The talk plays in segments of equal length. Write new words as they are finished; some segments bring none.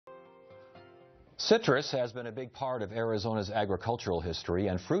Citrus has been a big part of Arizona's agricultural history,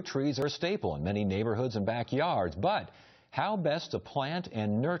 and fruit trees are a staple in many neighborhoods and backyards. But how best to plant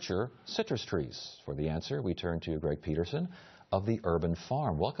and nurture citrus trees? For the answer, we turn to Greg Peterson of the Urban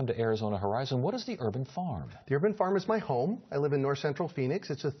Farm. Welcome to Arizona Horizon. What is the Urban Farm? The Urban Farm is my home. I live in north central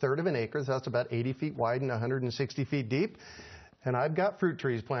Phoenix. It's a third of an acre, so that's about 80 feet wide and 160 feet deep. And I've got fruit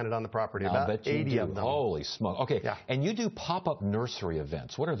trees planted on the property, about 80 of them. Holy smoke. Okay, yeah. And you do pop-up nursery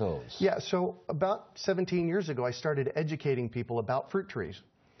events. What are those? Yeah, so about 17 years ago, I started educating people about fruit trees.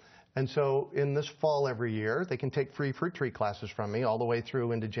 And so in this fall every year, they can take free fruit tree classes from me all the way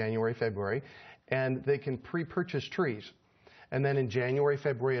through into January, February, and they can pre-purchase trees. And then in January,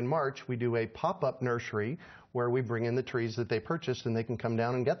 February, and March, we do a pop-up nursery where we bring in the trees that they purchased, and they can come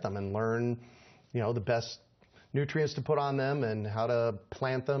down and get them and learn, the best nutrients to put on them and how to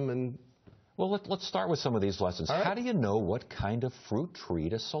plant them. And well, let's start with some of these lessons. Right. How do you know what kind of fruit tree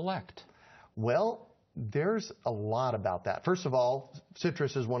to select? Well, there's a lot about that. First of all,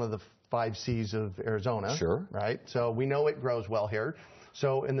 citrus is one of the 5 C's of Arizona. Sure. Right? So we know it grows well here.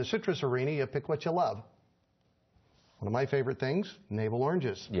 So in the citrus arena, you pick what you love. One of my favorite things, navel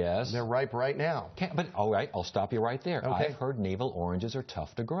oranges. Yes. They're ripe right now. But all right, I'll stop you right there. Okay. I've heard navel oranges are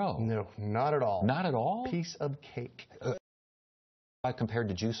tough to grow. No, not at all. Not at all? Piece of cake. Compared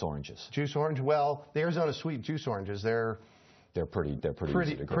to juice oranges. Juice orange, well, the Arizona sweet juice oranges, they're pretty easy to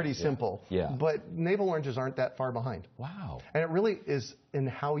grow. Pretty simple. Yeah. But navel oranges aren't that far behind. Wow. And it really is in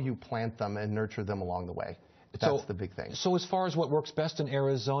how you plant them and nurture them along the way. That's the big thing. So as far as what works best in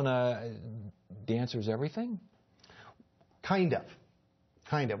Arizona, the answer is everything? Kind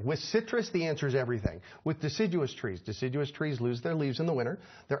of. With citrus, the answer is everything. With deciduous trees lose their leaves in the winter.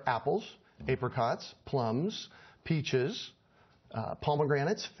 They're apples, apricots, plums, peaches,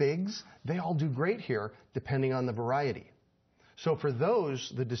 pomegranates, figs. They all do great here, depending on the variety. So for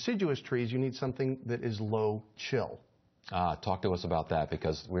those, the deciduous trees, you need something that is low chill. Talk to us about that,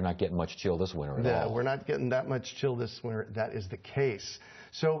 because we're not getting much chill this winter at all. We're not getting that much chill this winter. That is the case.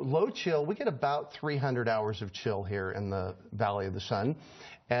 So low chill, we get about 300 hours of chill here in the Valley of the Sun.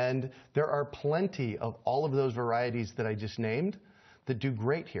 And there are plenty of all of those varieties that I just named that do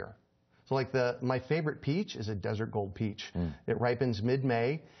great here. So like my favorite peach is a desert gold peach. It ripens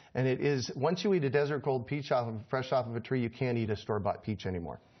mid-May. And it is, once you eat a desert gold peach fresh off of a tree, you can't eat a store-bought peach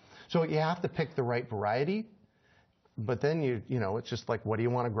anymore. So you have to pick the right variety. But then, it's just like, what do you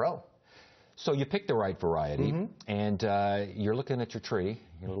want to grow? So you pick the right variety, and you're looking at your tree,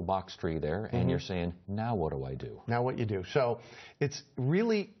 your little box tree there, and you're saying, now what do I do? Now what you do. So it's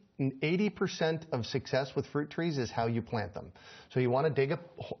really 80% of success with fruit trees is how you plant them. So you want to dig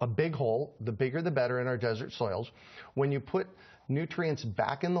a big hole, the bigger the better in our desert soils. When you put nutrients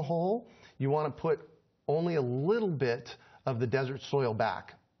back in the hole, you want to put only a little bit of the desert soil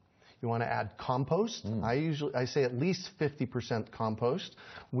back. You want to add compost. I say at least 50% compost.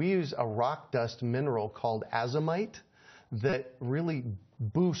 We use a rock dust mineral called azomite that really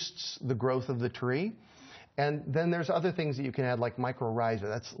boosts the growth of the tree. And then there's other things that you can add, like mycorrhiza.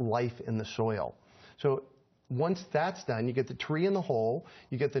 That's life in the soil. So once that's done, you get the tree in the hole,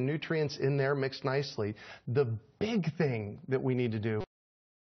 you get the nutrients in there mixed nicely. The big thing that we need to do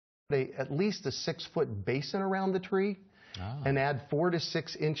is at least a 6-foot basin around the tree. And add 4 to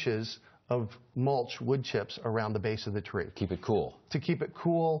 6 inches of mulch, wood chips, around the base of the tree. Keep it cool. To keep it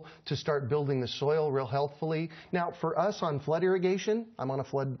cool, to start building the soil real healthfully. Now, for us on flood irrigation, I'm on a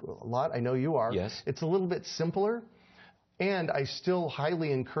flood a lot. I know you are. Yes. It's a little bit simpler. And I still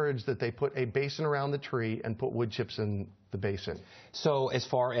highly encourage that they put a basin around the tree and put wood chips in the basin. So as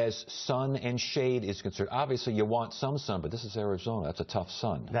far as sun and shade is concerned, obviously you want some sun, but this is Arizona. That's a tough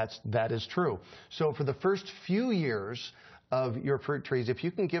sun. That is true. So for the first few years of your fruit trees, if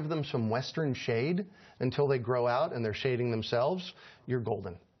you can give them some western shade until they grow out and they're shading themselves, you're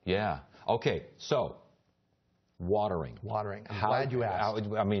golden. Yeah. Okay. So watering. I'm glad you asked.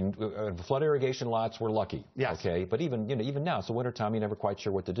 I mean, flood irrigation lots, we're lucky. Yes. Okay. But even now, it's the wintertime, you're never quite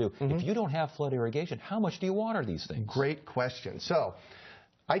sure what to do. If you don't have flood irrigation, how much do you water these things? Great question. So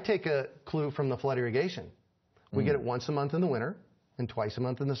I take a clue from the flood irrigation. We get it once a month in the winter and twice a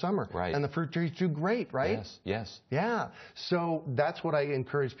month in the summer. Right. And the fruit trees do great, right? Yes. Yeah. So that's what I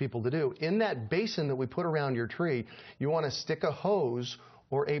encourage people to do. In that basin that we put around your tree, you want to stick a hose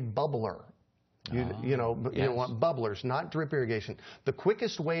or a bubbler. You want bubblers, not drip irrigation. The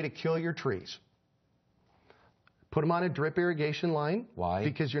quickest way to kill your trees, put them on a drip irrigation line. Why?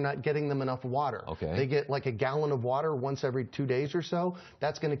 Because you're not getting them enough water. Okay. They get like a gallon of water once every 2 days or so.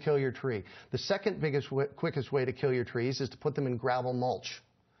 That's going to kill your tree. The second quickest way to kill your trees is to put them in gravel mulch.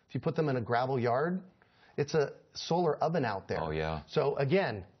 If you put them in a gravel yard It's a solar oven out there. Oh, yeah. So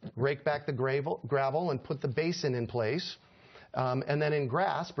again, rake back the gravel and put the basin in place. And then in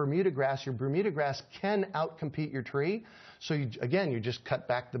grass, Bermuda grass, your Bermuda grass can outcompete your tree. So you just cut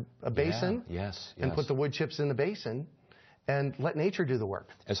back a basin and put the wood chips in the basin and let nature do the work.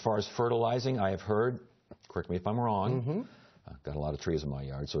 As far as fertilizing, I have heard, correct me if I'm wrong, I've got a lot of trees in my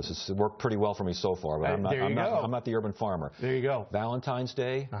yard, so it's worked pretty well for me so far, but I'm not the urban farmer. There you go. Valentine's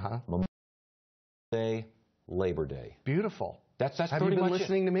Day, Memorial Day, Labor Day. Beautiful. That's Have pretty you been much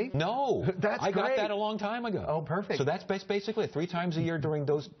listening to me? No. I got that a long time ago. Oh, perfect. So that's basically 3 times a year during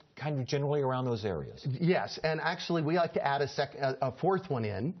those, kind of generally around those areas. Yes, and actually we like to add a fourth one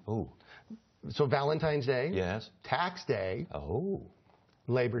in. Ooh. So Valentine's Day. Yes. Tax Day. Oh.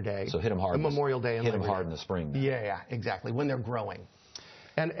 Labor Day. So hit them hard. Memorial Day and hit Labor them hard Day. in the spring. Then. Yeah, exactly. When they're growing.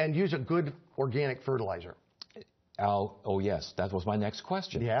 And use a good organic fertilizer. Oh, yes. That was my next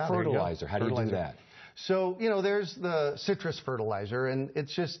question. Yeah, fertilizer. How do you do that? So, there's the citrus fertilizer, and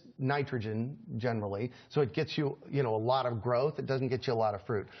it's just nitrogen generally. So it gets you, a lot of growth. It doesn't get you a lot of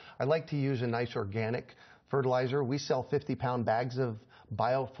fruit. I like to use a nice organic fertilizer. We sell 50-pound bags of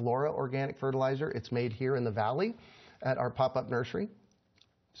BioFlora organic fertilizer. It's made here in the valley at our pop-up nursery.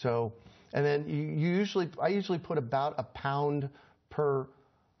 So, and then I usually put about a pound per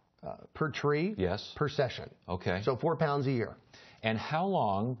tree per session. Okay. So 4 pounds a year. And how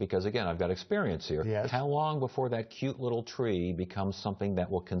long, because again, I've got experience here, how long before that cute little tree becomes something that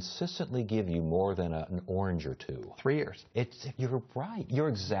will consistently give you more than an orange or 2? 3 years. You're right. You're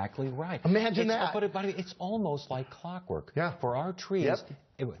exactly right. Imagine that. But it's almost like clockwork. Yeah. For our trees,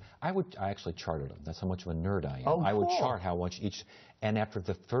 Yep. I actually charted them. That's how much of a nerd I am. Oh, I would cool. chart how much each, and after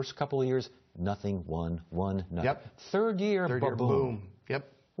the first couple of years, nothing, one, nothing. Yep. Third year, boom. Yep.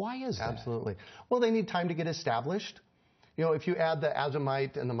 Why is that? Absolutely. Well, they need time to get established. If you add the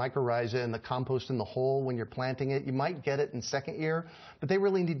azomite and the mycorrhiza and the compost in the hole when you're planting it, you might get it in second year, but they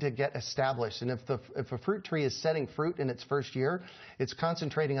really need to get established. And if a fruit tree is setting fruit in its first year, it's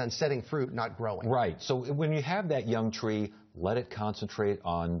concentrating on setting fruit, not growing. Right. So when you have that young tree, let it concentrate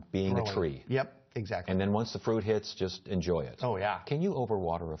on being a tree. Yep, exactly. And then once the fruit hits, just enjoy it. Oh, yeah. Can you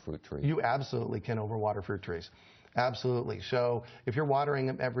overwater a fruit tree? You absolutely can overwater fruit trees. Absolutely. So if you're watering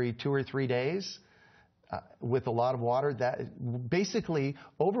them every 2 or 3 days, with a lot of water, that basically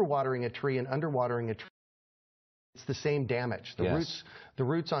overwatering a tree and underwatering a tree, it's the same damage. The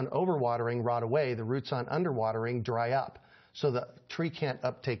roots on overwatering rot away. The roots on underwatering dry up. So the tree can't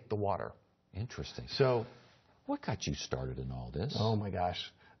uptake the water. Interesting. So, what got you started in all this? Oh my gosh.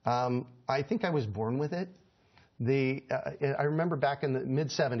 I think I was born with it. I remember back in the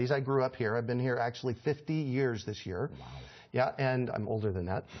mid-'70s, I grew up here. I've been here actually 50 years this year. Wow. Yeah, and I'm older than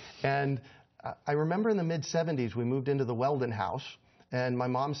that. And I remember in the mid-'70s, we moved into the Weldon house, and my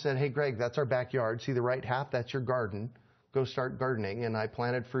mom said, "Hey, Greg, that's our backyard. See the right half? That's your garden. Go start gardening." And I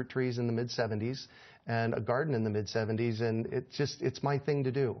planted fruit trees in the mid-'70s and a garden in the mid-'70s, and it's my thing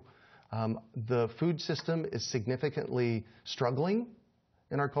to do. The food system is significantly struggling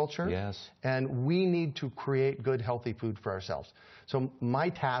in our culture. Yes. And we need to create good, healthy food for ourselves. So my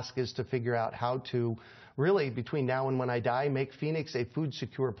task is to figure out how to really, between now and when I die, make Phoenix a food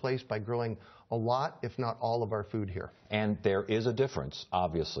secure place by growing a lot, if not all of our food here. And there is a difference,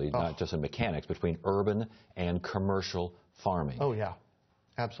 obviously, not just in mechanics, between urban and commercial farming. Oh, yeah.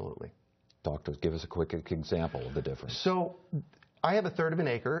 Absolutely. Give us a quick example of the difference. So I have 1/3 of an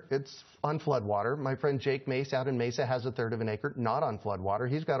acre. It's on floodwater. My friend Jake Mace out in Mesa has 1/3 of an acre, not on floodwater.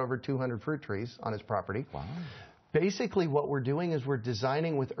 He's got over 200 fruit trees on his property. Wow. Basically, what we're doing is we're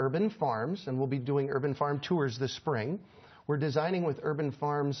designing with urban farms, and we'll be doing urban farm tours this spring. We're designing with urban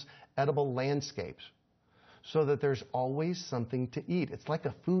farms edible landscapes so that there's always something to eat. It's like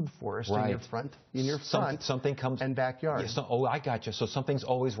a food forest in your front, something comes and backyard. Yeah, I got you. So something's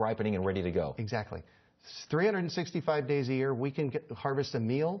always ripening and ready to go. Exactly. 365 days a year, we can harvest a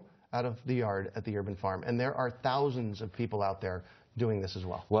meal out of the yard at the urban farm, and there are thousands of people out there doing this as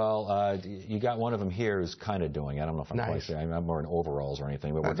well. Well, you got one of them here who's kind of doing it. I don't know if I'm quite sure. I'm more in overalls or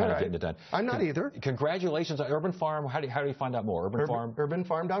anything, but we're kind of getting it done. I'm not either. Congratulations on Urban Farm. How do you find out more?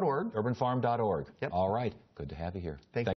 Urbanfarm.org. Urbanfarm.org. Yep. All right. Good to have you here. Thank you.